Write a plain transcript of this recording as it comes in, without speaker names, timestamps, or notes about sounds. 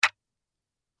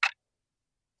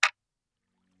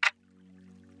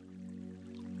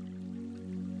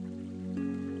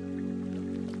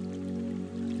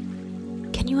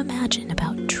you imagine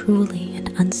about truly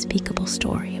an unspeakable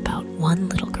story about one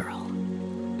little girl?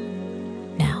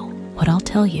 Now, what I'll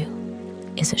tell you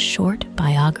is a short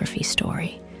biography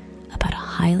story about a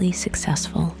highly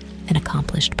successful and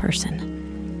accomplished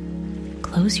person.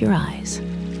 Close your eyes,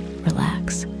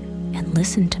 relax, and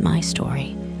listen to my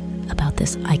story about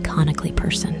this iconically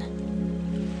person.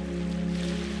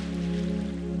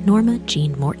 Norma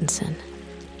Jean Mortensen,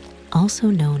 also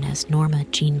known as Norma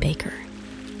Jean Baker,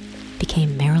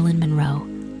 became Marilyn Monroe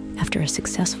after a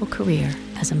successful career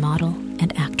as a model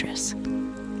and actress.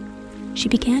 She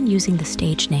began using the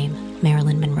stage name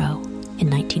Marilyn Monroe in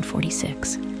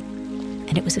 1946,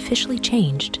 and it was officially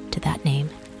changed to that name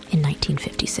in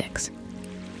 1956.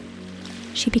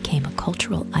 She became a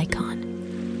cultural icon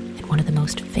and one of the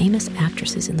most famous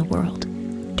actresses in the world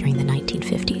during the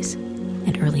 1950s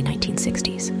and early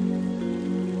 1960s.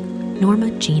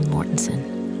 Norma Jean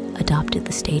Mortensen adopted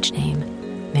the stage name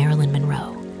Marilyn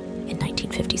Monroe in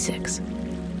 1956.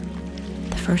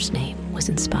 The first name was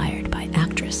inspired by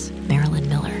actress Marilyn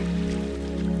Miller,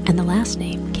 and the last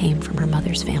name came from her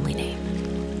mother's family name.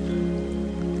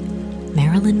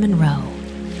 Marilyn Monroe,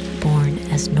 born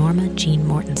as Norma Jean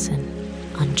Mortensen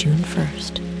on June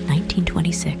 1st,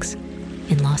 1926,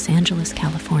 in Los Angeles,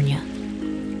 California,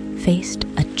 faced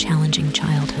a challenging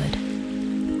childhood.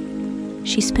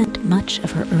 She spent much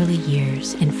of her early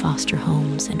years in foster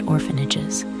homes and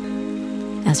orphanages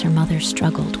as her mother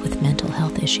struggled with mental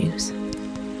health issues,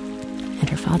 and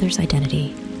her father's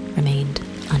identity remained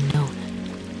unknown.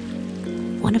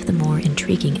 One of the more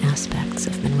intriguing aspects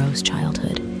of Monroe's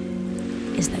childhood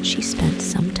is that she spent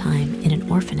some time in an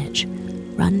orphanage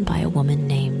run by a woman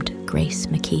named Grace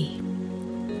McKee.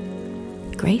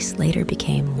 Grace later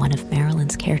became one of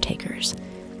Marilyn's caretakers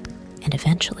and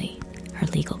eventually her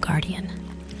legal guardian.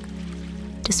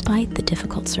 Despite the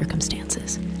difficult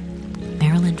circumstances,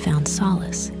 Marilyn found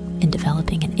solace in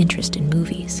developing an interest in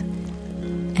movies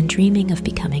and dreaming of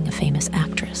becoming a famous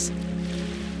actress.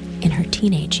 In her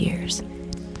teenage years,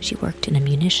 she worked in a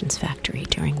munitions factory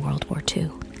during World War II.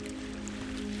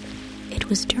 It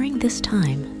was during this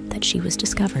time that she was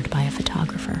discovered by a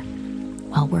photographer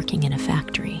while working in a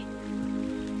factory,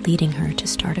 leading her to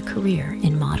start a career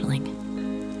in modeling.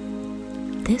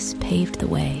 This paved the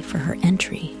way for her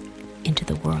entry into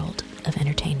the world of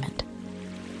entertainment.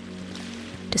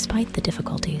 Despite the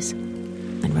difficulties,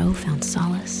 Monroe found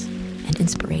solace and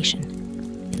inspiration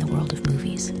in the world of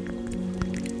movies.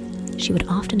 She would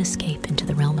often escape into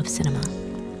the realm of cinema,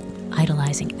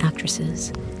 idolizing actresses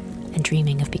and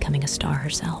dreaming of becoming a star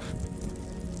herself.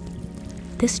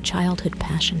 This childhood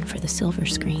passion for the silver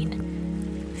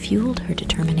screen fueled her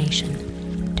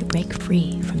determination to break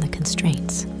free from the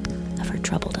constraints of her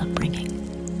troubled upbringing.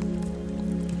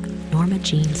 Norma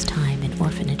Jean's time in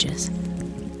orphanages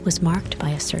was marked by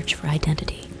a search for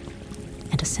identity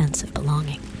and a sense of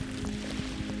belonging.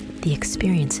 The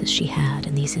experiences she had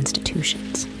in these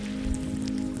institutions,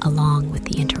 along with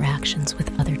the interactions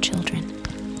with other children,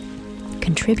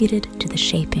 contributed to the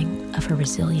shaping of her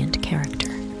resilient character.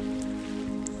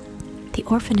 The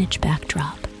orphanage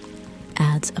backdrop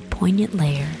adds a poignant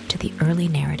layer to the early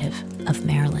narrative of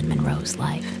Marilyn Monroe's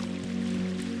life.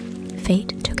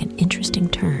 Fate took an interesting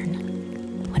turn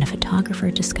when a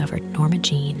photographer discovered Norma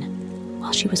Jean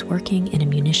while she was working in a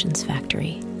munitions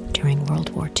factory during World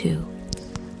War II.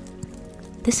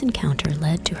 This encounter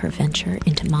led to her venture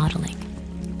into modeling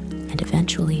and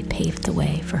eventually paved the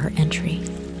way for her entry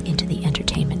into the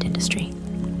entertainment industry.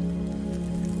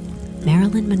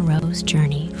 Marilyn Monroe's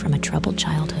journey from a troubled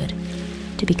childhood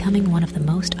to becoming one of the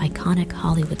most iconic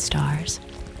Hollywood stars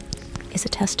is a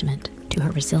testament to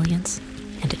her resilience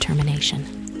and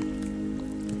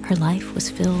determination. Her life was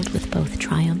filled with both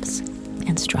triumphs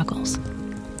and struggles,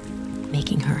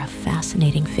 making her a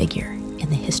fascinating figure in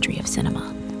the history of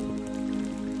cinema.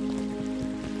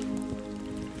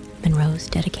 Monroe's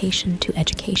dedication to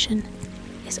education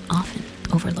is often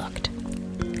overlooked.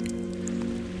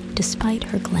 Despite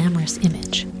her glamorous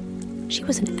image, she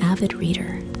was an avid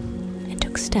reader and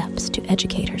took steps to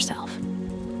educate herself.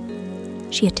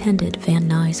 She attended Van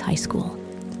Nuys High School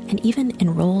and even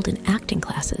enrolled in acting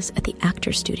classes at the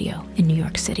Actors Studio in New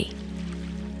York City.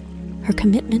 Her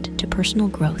commitment to personal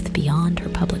growth beyond her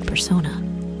public persona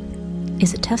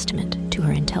is a testament to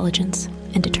her intelligence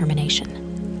and determination.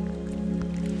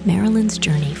 Marilyn's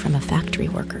journey from a factory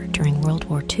worker during World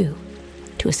War II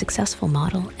to a successful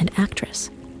model and actress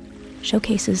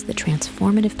showcases the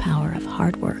transformative power of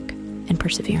hard work and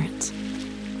perseverance.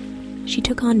 She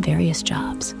took on various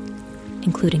jobs,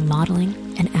 including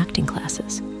modeling and acting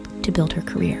classes, to build her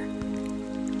career.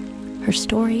 Her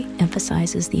story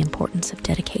emphasizes the importance of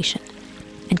dedication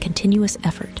and continuous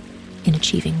effort in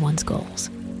achieving one's goals.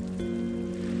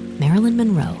 Marilyn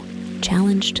Monroe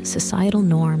challenged societal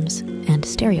norms and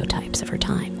stereotypes of her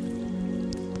time.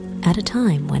 At a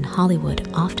time when Hollywood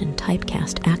often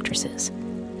typecast actresses,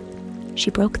 she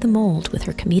broke the mold with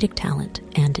her comedic talent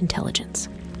and intelligence.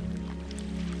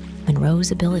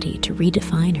 Monroe's ability to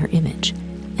redefine her image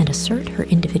and assert her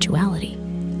individuality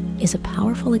is a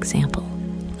powerful example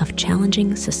of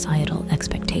challenging societal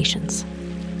expectations.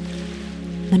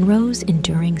 Monroe's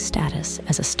enduring status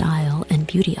as a style and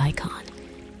beauty icon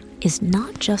is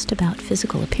not just about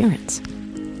physical appearance,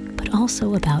 but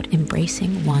also about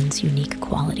embracing one's unique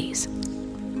qualities.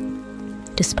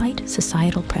 Despite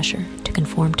societal pressure to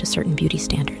conform to certain beauty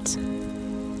standards,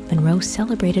 Monroe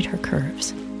celebrated her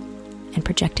curves and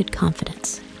projected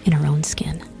confidence in her own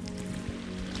skin.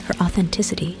 Her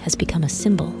authenticity has become a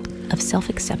symbol of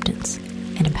self-acceptance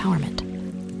and empowerment.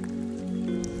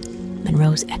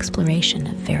 Monroe's exploration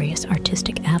of various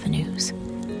artistic avenues,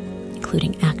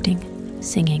 including acting,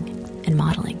 singing, and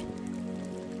modeling,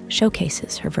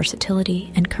 showcases her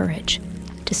versatility and courage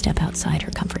to step outside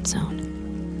her comfort zone.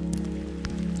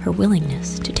 Her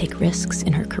willingness to take risks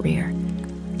in her career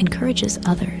encourages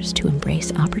others to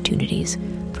embrace opportunities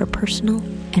for personal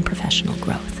and professional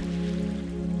growth.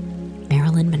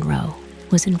 Marilyn Monroe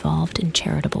was involved in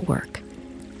charitable work,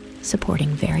 supporting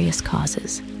various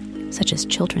causes such as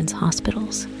children's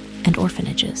hospitals and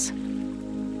orphanages.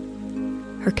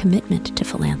 Her commitment to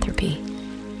philanthropy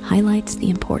highlights the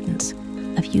importance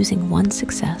of using one's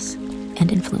success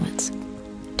and influence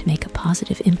to make a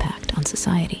positive impact on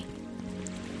society.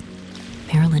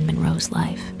 Marilyn Monroe's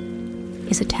life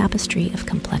is a tapestry of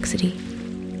complexity,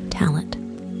 talent,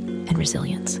 and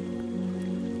resilience.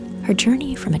 Her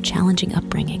journey from a challenging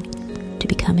upbringing to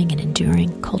becoming an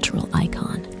enduring cultural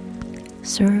icon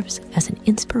serves as an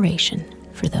inspiration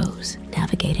for those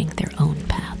navigating their own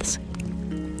paths.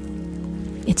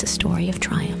 It's a story of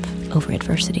triumph over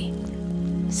adversity,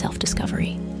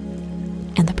 self-discovery,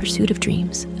 and the pursuit of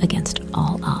dreams against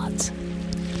all odds.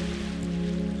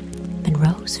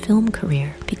 Monroe's film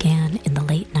career began in the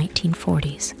late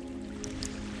 1940s,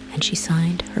 and she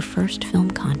signed her first film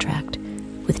contract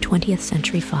with 20th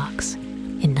Century Fox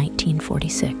in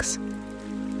 1946.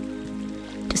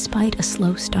 Despite a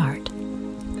slow start,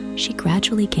 she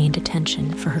gradually gained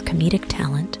attention for her comedic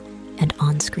talent and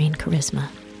on-screen charisma.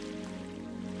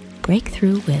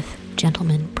 Breakthrough with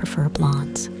Gentlemen Prefer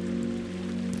Blondes.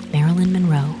 Marilyn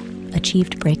Monroe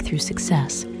achieved breakthrough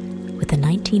success with the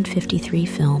 1953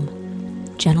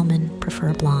 film Gentlemen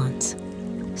Prefer Blondes,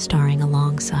 starring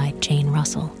alongside Jane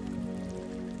Russell.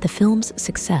 The film's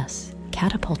success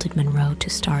catapulted Monroe to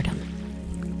stardom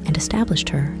and established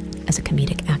her as a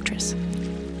comedic actress.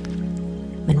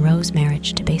 Monroe's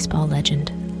marriage to baseball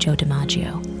legend Joe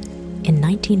DiMaggio in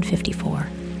 1954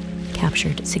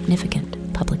 captured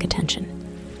significant public attention.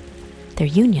 Their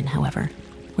union, however,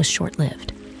 was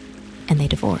short-lived, and they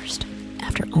divorced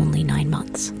after only 9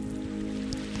 months.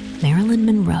 Marilyn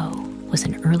Monroe was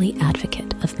an early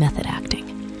advocate of method acting.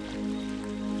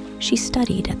 She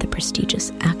studied at the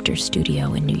prestigious Actors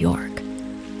Studio in New York,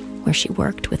 where she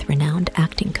worked with renowned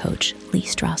acting coach Lee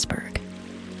Strasberg.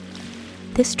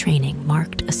 This training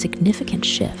marked a significant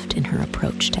shift in her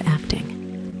approach to acting.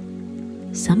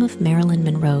 Some of Marilyn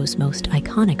Monroe's most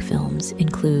iconic films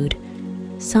include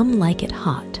Some Like It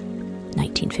Hot,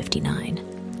 1959,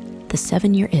 The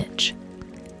 7-Year Itch,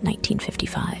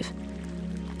 1955,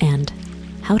 and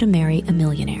How to Marry a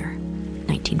Millionaire,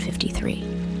 1953.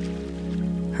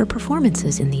 Her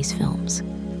performances in these films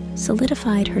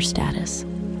solidified her status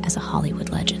as a Hollywood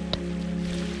legend.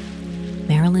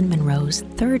 Marilyn Monroe's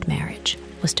third marriage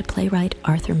was to playwright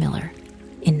Arthur Miller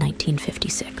in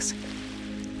 1956.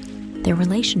 Their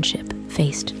relationship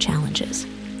faced challenges,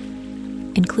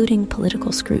 including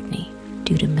political scrutiny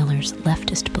due to Miller's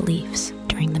leftist beliefs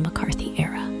during the McCarthy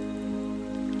era.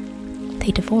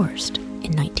 They divorced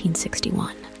in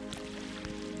 1961.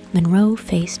 Monroe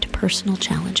faced personal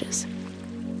challenges,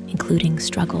 including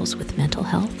struggles with mental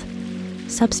health,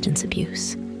 substance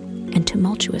abuse, and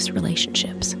tumultuous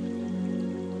relationships.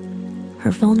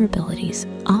 Her vulnerabilities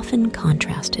often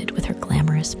contrasted with her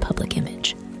glamorous public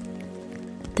image.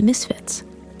 The Misfits,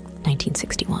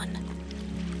 1961,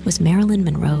 was Marilyn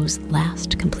Monroe's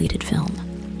last completed film.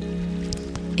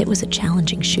 It was a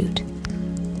challenging shoot,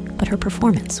 but her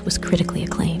performance was critically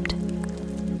acclaimed.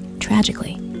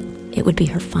 Tragically, it would be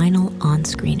her final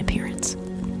on-screen appearance.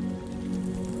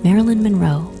 Marilyn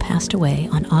Monroe passed away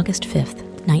on August 5,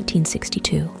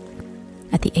 1962,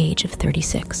 at the age of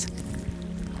 36.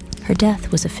 Her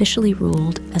death was officially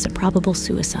ruled as a probable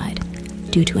suicide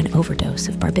due to an overdose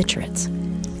of barbiturates,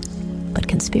 but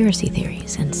conspiracy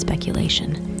theories and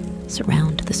speculation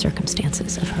surround the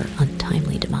circumstances of her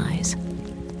untimely demise.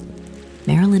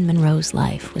 Marilyn Monroe's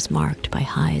life was marked by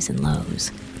highs and lows,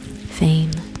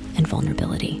 fame and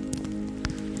vulnerability.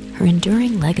 Her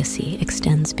enduring legacy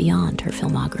extends beyond her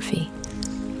filmography,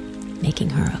 making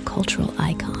her a cultural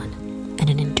icon and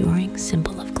an enduring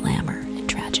symbol of glamour and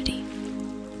tragedy.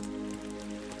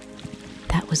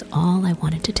 That was all I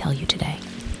wanted to tell you today.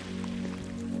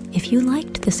 If you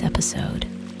liked this episode,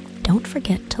 don't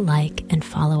forget to like and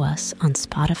follow us on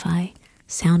Spotify,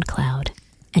 SoundCloud,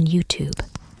 and YouTube.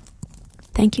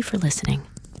 Thank you for listening.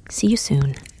 See you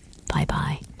soon.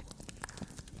 Bye-bye.